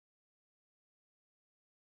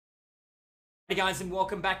Hey guys, and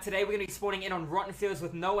welcome back. Today we're going to be spawning in on Rotten Fields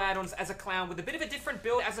with no add-ons as a clown with a bit of a different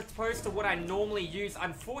build as opposed to what I normally use.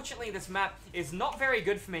 Unfortunately, this map is not very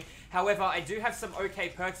good for me. However, I do have some okay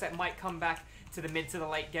perks that might come back to the mid to the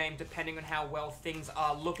late game depending on how well things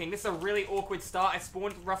are looking. This is a really awkward start. I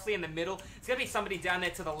spawned roughly in the middle. It's going to be somebody down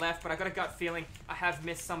there to the left, but I got a gut feeling I have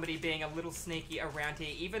missed somebody being a little sneaky around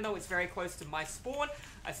here. Even though it's very close to my spawn,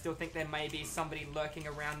 I still think there may be somebody lurking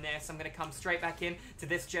around there. So I'm going to come straight back in to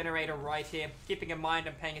this generator right here. Keeping in mind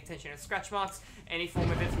I'm paying attention to scratch marks, any form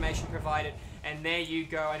of information provided. And there you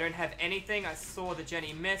go. I don't have anything. I saw the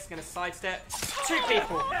Jenny miss. Going to sidestep two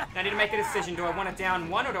people. Now I need to make a decision. Do I want to down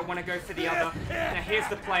one or do I want to go for the other? Now here's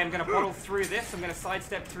the play. I'm going to bottle through this. I'm going to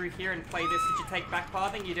sidestep through here and play this. Did you take back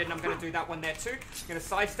pathing? You did, and I'm going to do that one there too. I'm going to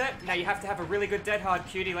sidestep. Now you have to have a really good dead hard,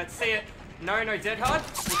 cutie. Let's see it. No dead hard.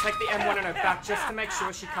 We'll take the M1 on her back just to make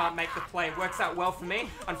sure she can't make the play. Works out well for me.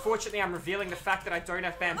 Unfortunately, I'm revealing the fact that I don't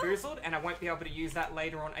have bamboozled, and I won't be able to use that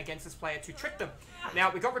later on against this player to trick them.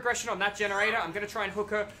 Now, we got regression on that generator. I'm going to try and hook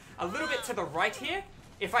her a little bit to the right here.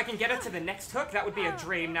 If I can get her to the next hook, that would be a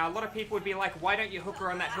dream. Now, a lot of people would be like, why don't you hook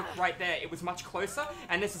her on that hook right there? It was much closer,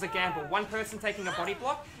 and this is a gamble. One person taking a body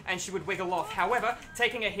block, and she would wiggle off. However,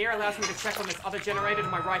 taking her here allows me to check on this other generator to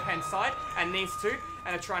my right-hand side, and these two,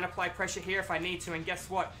 and I try and apply pressure here if I need to, and guess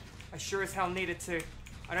what? I sure as hell needed to.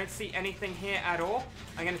 I don't see anything here at all.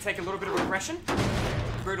 I'm going to take a little bit of regression.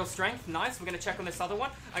 Brutal strength, nice. We're going to check on this other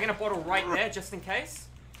one. I'm going to bottle right there, just in case.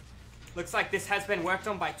 Looks like this has been worked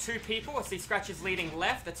on by two people. I see Scratch is leading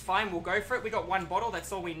left. That's fine. We'll go for it. We got one bottle.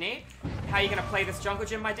 That's all we need. How are you going to play this jungle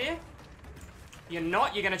gym, my dear? You're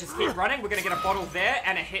not. You're going to just keep running. We're going to get a bottle there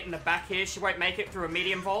and a hit in the back here. She won't make it through a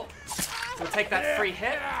medium vault. We'll take that free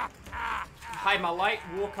hit. Hide my light,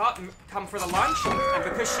 walk up, come for the lunge, and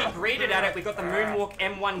because she greeted at it, we got the moonwalk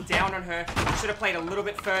M1 down on her. Should have played a little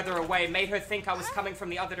bit further away, made her think I was coming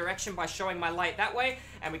from the other direction by showing my light that way,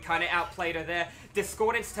 and we kind of outplayed her there.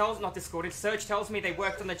 Surge tells me they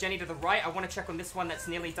worked on the Jenny to the right. I want to check on this one that's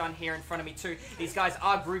nearly done here in front of me too. These guys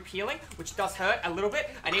are group healing, which does hurt a little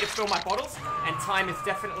bit. I need to fill my bottles, and time is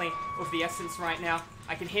definitely of the essence right now.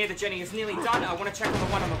 I can hear the Jenny is nearly done. I want to check on the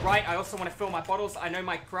one on the right. I also want to fill my bottles. I know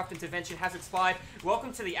my corrupt intervention has expired.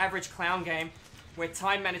 Welcome to the average clown game, where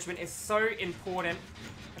time management is so important.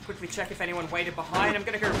 I'll quickly check if anyone waited behind. I'm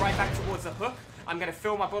going to go right back towards the hook. I'm going to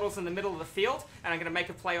fill my bottles in the middle of the field, and I'm going to make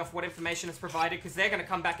a play off what information is provided, because they're going to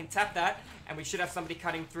come back and tap that, and we should have somebody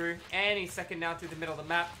cutting through any second now through the middle of the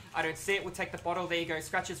map. I don't see it. We'll take the bottle. There you go.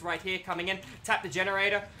 Scratches right here coming in. Tap the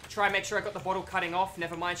generator. Try and make sure I got the bottle cutting off.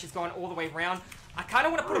 Never mind. She's gone all the way around. I kind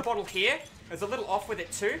of want to put a bottle here. I was a little off with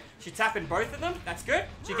it too. She's tapping both of them. That's good.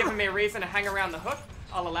 She's giving me a reason to hang around the hook.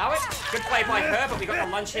 I'll allow it. Good play by her, but we got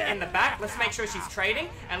the lunge hit in the back. Let's make sure she's trading,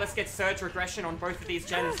 and let's get surge regression on both of these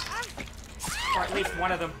gens. Or at least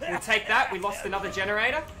one of them. We'll take that. We lost another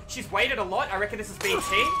generator. She's waited a lot. I reckon this is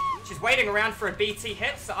BT. She's waiting around for a BT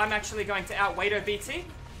hit, so I'm actually going to outwait her BT.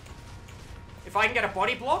 If I can get a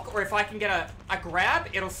body block, or if I can get a grab,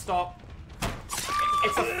 it'll stop.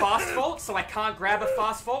 It's a fast vault, so I can't grab a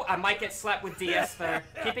fast vault. I might get slapped with DS though.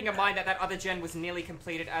 Keeping in mind that that other gen was nearly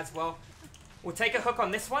completed as well. We'll take a hook on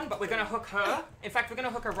this one, but we're going to hook her. In fact, we're going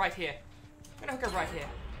to hook her right here. We're going to hook her right here.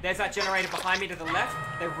 There's that generator behind me to the left.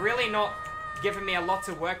 They're really not giving me a lot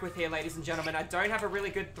to work with here, ladies and gentlemen. I don't have a really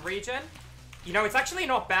good 3-gen. You know, it's actually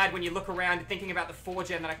not bad when you look around and thinking about the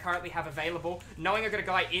 4-gen that I currently have available. Knowing I've got a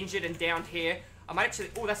guy injured and downed here, I might actually...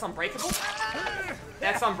 Oh, that's unbreakable.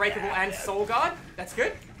 That's unbreakable and soul guard. That's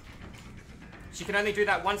good. She can only do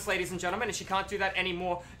that once, ladies and gentlemen, and she can't do that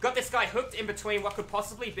anymore. Got this guy hooked in between what could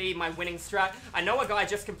possibly be my winning strat. I know a guy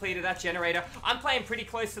just completed that generator. I'm playing pretty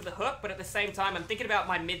close to the hook, but at the same time, I'm thinking about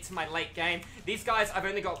my mid to my late game. These guys, I've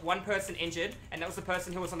only got one person injured, and that was the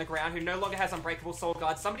person who was on the ground, who no longer has unbreakable soul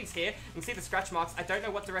guard. Somebody's here. You can see the scratch marks. I don't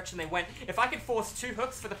know what direction they went. If I could force 2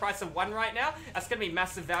 hooks for the price of 1 right now, that's going to be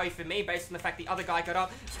massive value for me, based on the fact the other guy got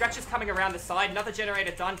up. Scratch is coming around the side. Another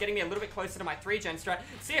generator done, getting me a little bit closer to my 3-gen strat.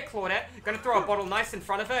 See a Claudette. Going to throw a bottle nice in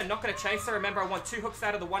front of her. Not going to chase her. Remember, I want 2 hooks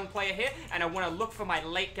out of the 1 player here, and I want to look for my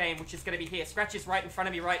late game, which is going to be here. Scratch is right in front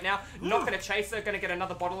of me right now. Not going to chase her. Going to get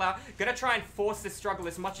another bottle out. Going to try and force this struggle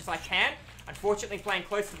as much as I can. Unfortunately, playing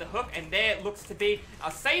close to the hook, and there looks to be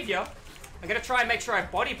our savior. I'm going to try and make sure I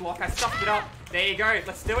body block. I stuffed it up. There you go.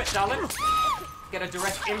 Let's do it, darling. Get a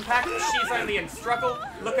direct impact. She's only in struggle.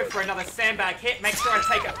 Looking for another sandbag hit. Make sure I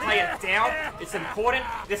take a player down. It's important.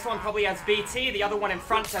 This one probably has BT. The other one in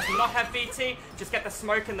front does not have BT. Just get the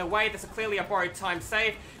smoke in the way. There's clearly a borrowed time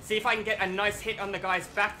save. See if I can get a nice hit on the guy's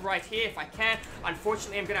back right here if I can.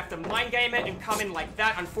 Unfortunately, I'm going to have to mind game it and come in like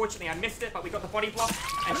that. Unfortunately, I missed it, but we got the body block,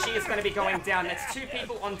 and she is going to be going down. That's 2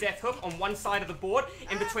 people on death hook on one side of the board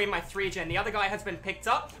in between my 3-gen. The other guy has been picked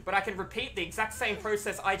up, but I can repeat the exact same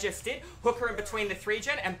process I just did. Hook her in between the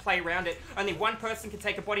 3-gen and play around it. Only one person can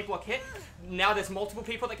take a body block hit. Now there's multiple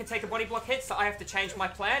people that can take a body block hit, so I have to change my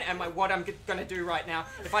plan and what I'm going to do right now.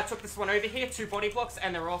 If I took this one over here, 2 body blocks,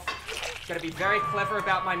 and they're off. Got to be very clever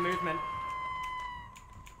about my movement.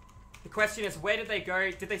 The question is, where did they go?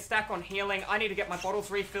 Did they stack on healing? I need to get my bottles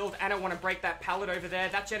refilled, and I want to break that pallet over there.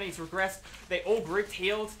 That Jenny's regressed. They all grouped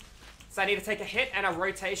healed. So I need to take a hit and a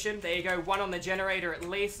rotation. There you go, 1 on the generator at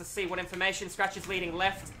least. Let's see what information. Scratch is leading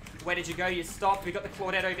left. Where did you go? You stopped. We got the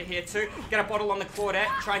Claudette over here too. Get a bottle on the Claudette.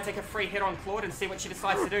 Try and take a free hit on Claude and see what she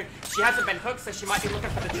decides to do. She hasn't been hooked, so she might be looking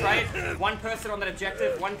for the trade. 1 person on that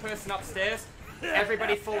objective, 1 person upstairs.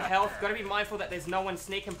 Everybody full health. Got to be mindful that there's no one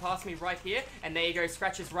sneaking past me right here. And there you go.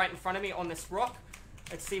 Scratch is right in front of me on this rock.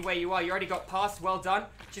 Let's see where you are. You already got past. Well done.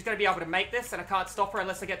 She's going to be able to make this, and I can't stop her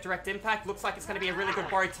unless I get direct impact. Looks like it's going to be a really good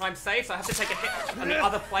borrowed time save, so I have to take a hit on the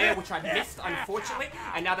other player, which I missed, unfortunately.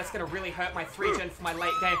 And now that's going to really hurt my 3-gen for my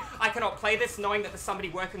late game. I cannot play this knowing that there's somebody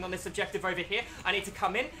working on this objective over here. I need to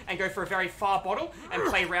come in and go for a very far bottle and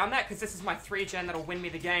play around that, because this is my 3-gen that'll win me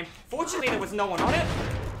the game. Fortunately, there was no one on it.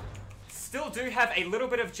 Still do have a little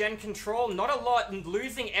bit of gen control, not a lot.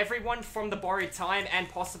 Losing everyone from the borrowed time and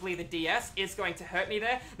possibly the DS is going to hurt me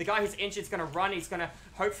there. The guy who's injured is going to run. He's going to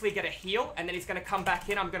hopefully get a heal, and then he's going to come back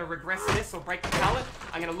in. I'm going to regress this or break the pallet.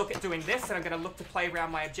 I'm going to look at doing this, and I'm going to look to play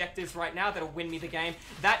around my objectives right now that'll win me the game.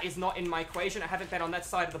 That is not in my equation. I haven't been on that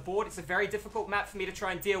side of the board. It's a very difficult map for me to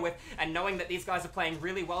try and deal with, and knowing that these guys are playing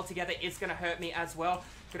really well together is going to hurt me as well.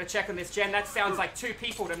 Going to check on this gen. That sounds like 2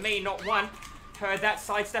 people to me, not 1. Heard that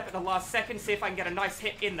sidestep at the last second. See if I can get a nice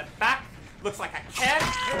hit in the back. Looks like I can.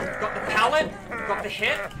 Got the pallet. Got the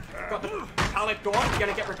hit. Got the pallet gone.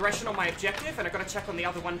 Gonna get regression on my objective, and I've got to check on the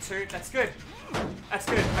other one too. That's good. That's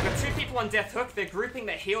good. I got 2 people on death hook. They're grouping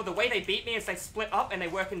their heal. The way they beat me is they split up and they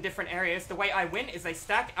work in different areas. The way I win is they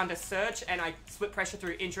stack under surge, and I split pressure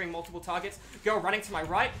through injuring multiple targets. Girl running to my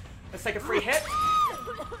right. Let's take a free hit.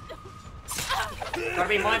 Gotta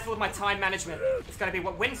be mindful of my time management. It's gotta be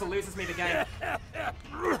what wins or loses me the game.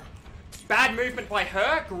 Bad movement by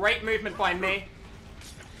her. Great movement by me.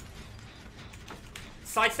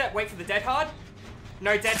 Sidestep, wait for the dead hard.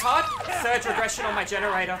 No dead hard. Surge regression on my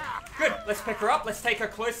generator. Good. Let's pick her up. Let's take her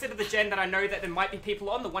closer to the gen that I know that there might be people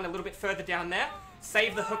on. The one a little bit further down there.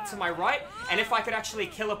 Save the hook to my right. And if I could actually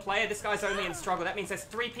kill a player, this guy's only in struggle. That means there's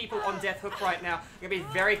 3 people on death hook right now. I'm gonna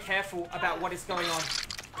be very careful about what is going on.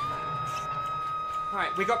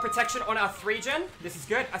 Alright, we got protection on our 3-gen. This is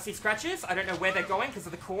good. I see scratches. I don't know where they're going because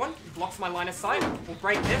of the corn. It blocks my line of sight. We'll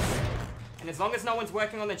break this. And as long as no one's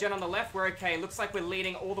working on the gen on the left, we're okay. Looks like we're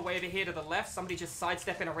leading all the way over here to the left. Somebody just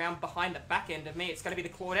sidestepping around behind the back end of me. It's going to be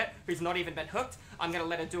the Claudette, who's not even been hooked. I'm going to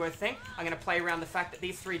let her do her thing. I'm going to play around the fact that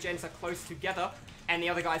these 3 gens are close together. And the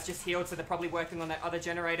other guy's just healed, so they're probably working on that other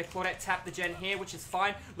generator. Claudette tapped the gen here, which is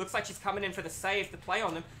fine. Looks like she's coming in for the save to play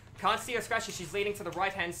on them. Can't see her scratches. She's leading to the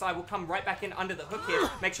right-hand side. We'll come right back in under the hook here.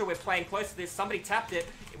 Make sure we're playing close to this. Somebody tapped it.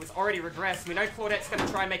 It was already regressed. We know Claudette's going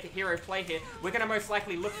to try and make a hero play here. We're going to most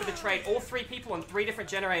likely look for the trade. All 3 people on 3 different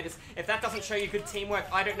generators. If that doesn't show you good teamwork,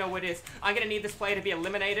 I don't know what is. I'm going to need this player to be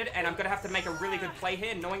eliminated, and I'm going to have to make a really good play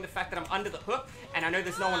here, knowing the fact that I'm under the hook, and I know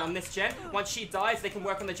there's no one on this gen. Once she dies, they can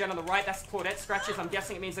work on the gen on the right. That's Claudette scratches. I'm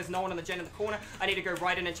guessing it means there's no one on the gen in the corner. I need to go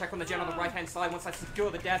right in and check on the gen on the right-hand side once I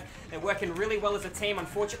secure the death. They're working really well as a team.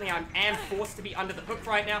 Unfortunately, I am forced to be under the hook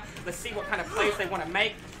right now. Let's see what kind of plays they want to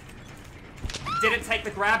make. Didn't take the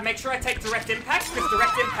grab. Make sure I take direct impact, because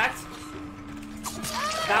direct impact...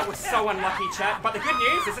 That was so unlucky, chat. But the good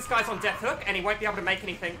news is this guy's on death hook, and he won't be able to make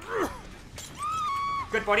anything.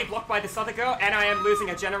 Good body block by this other girl, and I am losing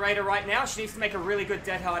a generator right now. She needs to make a really good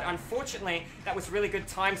dead hard. Unfortunately, that was really good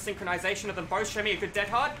time synchronization of them both. Show me a good dead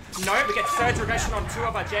hard. No, we get surge regression on 2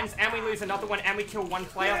 of our gens, and we lose another one, and we kill 1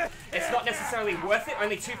 player. It's not necessarily worth it.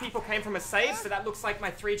 Only 2 people came from a save, so that looks like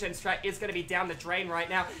my 3-gen strat is going to be down the drain right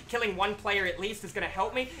now. Killing 1 player at least is going to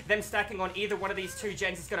help me. Them stacking on either one of these 2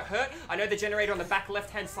 gens is going to hurt. I know the generator on the back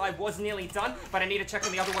left-hand side was nearly done, but I need to check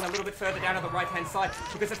on the other one a little bit further down on the right-hand side,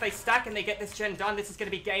 because if they stack and they get this gen done, this is going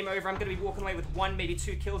to be game over. I'm going to be walking away with 1, maybe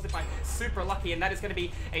 2 kills if I'm super lucky, and that is going to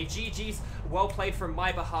be a GG's. Well played from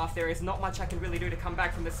my behalf. There is not much I can really do to come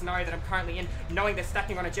back from the scenario that I'm currently in, knowing they're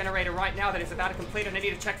stacking on a generator right now that is about to complete, and I need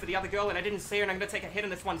to check for the other girl, and I didn't see her, and I'm going to take a hit on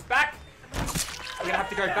this one's back. I'm going to have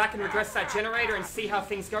to go back and regress that generator and see how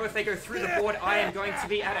things go. If they go through the board, I am going to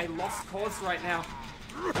be at a lost cause right now.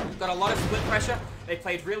 Got a lot of split pressure. They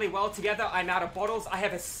played really well together. I'm out of bottles. I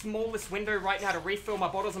have a smallest window right now to refill my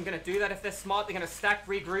bottles. I'm going to do that. If they're smart, they're going to stack,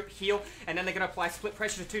 regroup, heal, and then they're going to apply split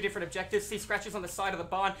pressure to 2 different objectives. See scratches on the side of the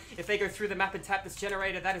barn. If they go through the map and tap this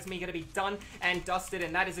generator, that is me going to be done and dusted,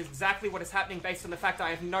 and that is exactly what is happening based on the fact that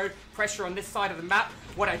I have no pressure on this side of the map.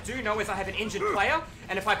 What I do know is I have an injured player,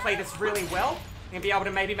 and if I play this really well, I'm going to be able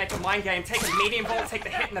to maybe make a mind game, take a medium vault, take the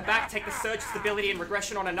hit in the back, take the surge, stability, and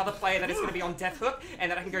regression on another player that is going to be on death hook,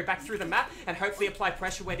 and then I can go back through the map and hopefully apply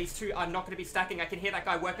pressure where these two are not going to be stacking. I can hear that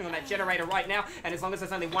guy working on that generator right now, and as long as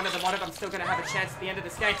there's only one of them on it, I'm still going to have a chance at the end of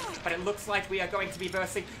this game. But it looks like we are going to be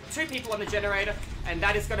versing 2 people on the generator, and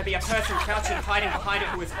that is going to be a person crouching, hiding behind it,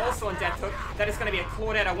 who is also on death hook. That is going to be a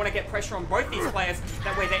Claudette. I want to get pressure on both these players.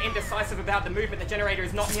 That way they're indecisive about the movement. The generator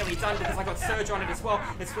is not nearly done because I got surge on it as well.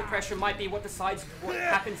 The split pressure might be what decides what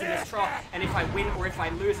happens in this trial, and if I win or if I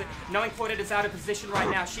lose it. Knowing Claudette is out of position right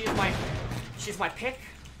now, she's my pick.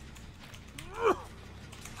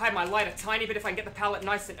 Hide my light a tiny bit if I can get the pallet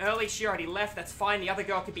nice and early. She already left, that's fine. The other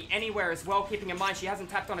girl could be anywhere as well, keeping in mind she hasn't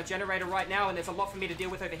tapped on a generator right now, and there's a lot for me to deal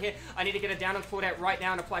with over here. I need to get her down on Claudette right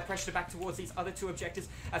now and apply pressure back towards these other 2 objectives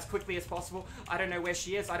as quickly as possible. I don't know where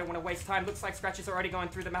she is. I don't want to waste time. Looks like Scratch is already going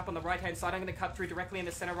through the map on the right-hand side. I'm going to cut through directly in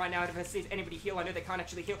the center right now. If I see anybody heal, I know they can't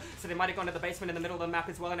actually heal, so they might have gone to the basement in the middle of the map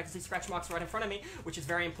as well, and I can see scratch marks right in front of me, which is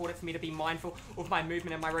very important for me to be mindful of my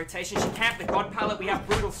movement and my rotation. She camped the God pallet. We have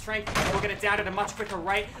brutal strength. We'll get it down at a much quicker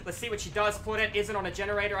rate. Let's see what she does. Claudette isn't on a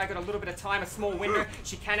generator. I got a little bit of time, a small window.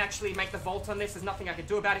 She can actually make the vault on this. There's nothing I can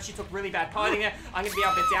do about it. She took really bad piling there. I'm going to be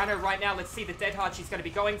able to down her right now. Let's see the dead hard she's going to be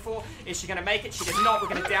going for. Is she going to make it? She does not. We're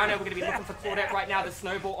going to down her. We're going to be looking for Claudette right now. The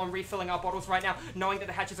snowball on refilling our bottles right now, knowing that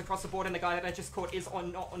the hatches across the board and the guy that I just caught is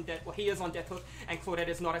not on death. Well, he is on death hook, and Claudette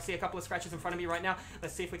is not. I see a couple of scratches in front of me right now.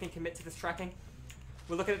 Let's see if we can commit to this tracking.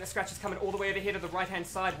 We're looking at the scratches coming all the way over here to the right-hand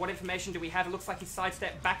side. What information do we have? It looks like he's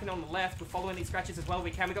sidestepped back and on the left. We're following these scratches as well as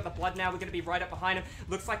we can. We've got the blood now. We're going to be right up behind him.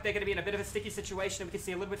 Looks like they're going to be in a bit of a sticky situation. We can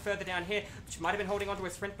see a little bit further down here, which might have been holding onto a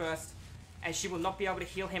sprint burst. And she will not be able to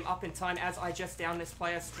heal him up in time as I just down this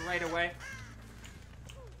player straight away.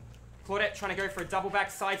 Claudette trying to go for a double back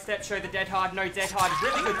sidestep, show the dead hard, no dead hard,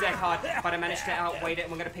 really good dead hard, but I managed to outweight it,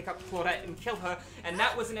 and we're going to pick up Claudette and kill her, and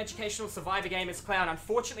that was an educational survivor game as Clown.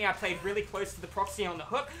 Unfortunately, I played really close to the proxy on the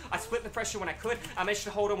hook. I split the pressure when I could. I managed to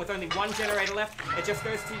hold on with only 1 generator left. It just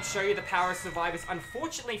goes to show you the power of survivors.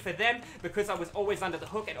 Unfortunately for them, because I was always under the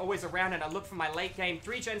hook and always around, and I looked for my late game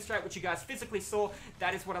 3-gen strat, which you guys physically saw,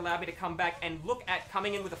 that is what allowed me to come back and look at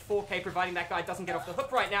coming in with a 4K, providing that guy doesn't get off the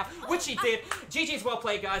hook right now, which he did. GG's well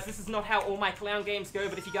played, guys. This is not how all my Clown games go,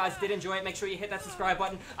 but if you guys did enjoy it, make sure you hit that subscribe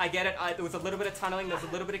button. I get it. There was a little bit of tunneling, there was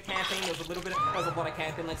a little bit of camping, there was a lot of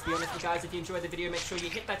camping, let's be honest. But guys, if you enjoyed the video, make sure you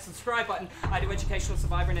hit that subscribe button. I do educational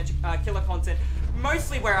survivor and killer content,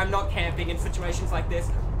 mostly where I'm not camping in situations like this,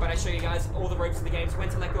 but I show you guys all the ropes of the games, when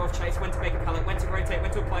to let go of chase, when to make a pallet, when to rotate, when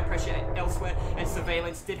to apply pressure elsewhere, and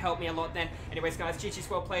surveillance did help me a lot then. Anyways, guys, GG's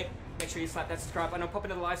well played. Make sure you slap that subscribe button. I'll pop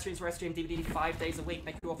into the live streams where I stream DVD 5 days a week.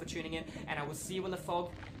 Thank you all for tuning in, and I will see you in the fog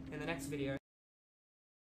in the next video.